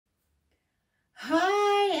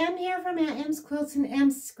Sarah from Aunt Em's Quilts and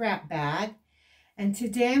Em's Scrap Bag, and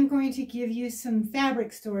today I'm going to give you some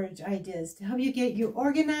fabric storage ideas to help you get you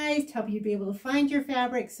organized, help you be able to find your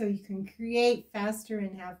fabric so you can create faster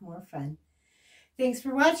and have more fun. Thanks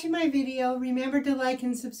for watching my video. Remember to like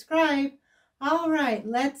and subscribe. All right,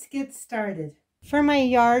 let's get started. For my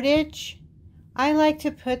yardage, I like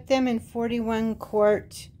to put them in 41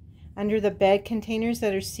 quart under the bed containers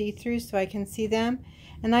that are see-through so I can see them.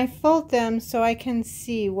 And I fold them so I can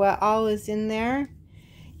see what all is in there.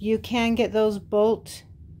 You can get those bolt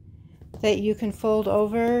that you can fold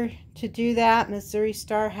over to do that. Missouri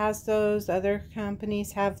Star has those. Other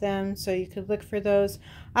companies have them, so you could look for those.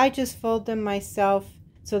 I just fold them myself.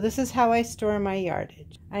 So this is how I store my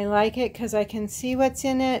yardage. I like it because I can see what's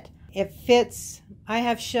in it. It fits. I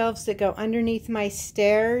have shelves that go underneath my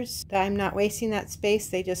stairs. I'm not wasting that space.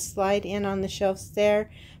 They just slide in on the shelves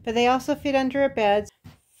there. But they also fit under a bed.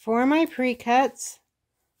 For my pre-cuts,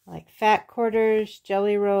 like fat quarters,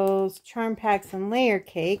 jelly rolls, charm packs, and layer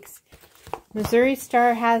cakes, Missouri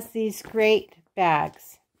Star has these great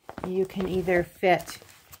bags. You can either fit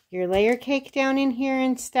your layer cake down in here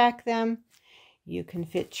and stack them. You can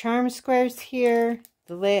fit charm squares here.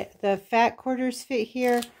 The fat quarters fit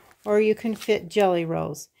here. Or you can fit jelly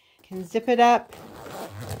rolls. You can zip it up.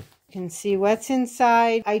 You can see what's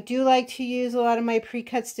inside. I do like to use a lot of my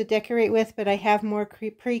pre-cuts to decorate with, but I have more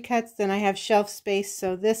pre-cuts than I have shelf space,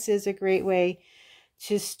 so this is a great way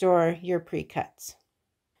to store your pre-cuts.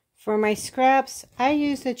 For my scraps, I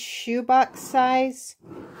use a shoebox size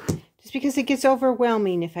just because it gets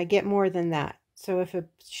overwhelming if I get more than that. So if a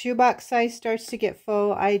shoebox size starts to get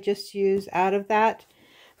full, I just use out of that.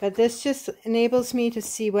 But this just enables me to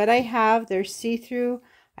see what I have. They're see-through.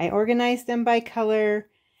 I organize them by color.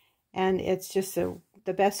 And it's just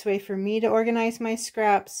the best way for me to organize my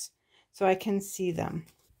scraps so I can see them.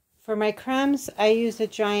 For my crumbs, I use a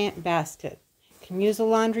giant basket. You can use a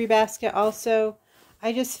laundry basket also.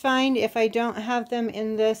 I just find if I don't have them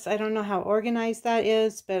in this, I don't know how organized that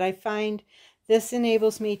is, but I find this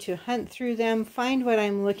enables me to hunt through them, find what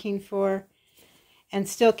I'm looking for, and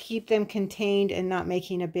still keep them contained and not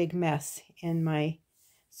making a big mess in my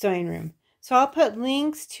sewing room. So I'll put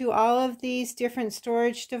links to all of these different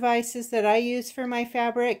storage devices that I use for my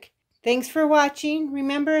fabric. Thanks for watching.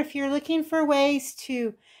 Remember, if you're looking for ways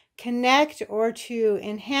to connect or to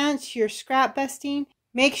enhance your scrap busting,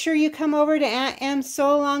 make sure you come over to Aunt Em's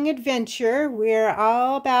Sew Along Adventure. We're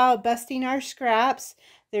all about busting our scraps.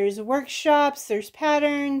 There's workshops, there's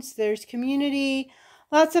patterns, there's community,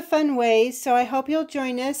 lots of fun ways. So I hope you'll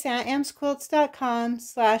join us at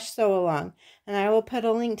emsquilts.com/sewalong. And I will put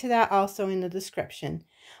a link to that also in the description.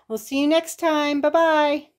 We'll see you next time. Bye-bye.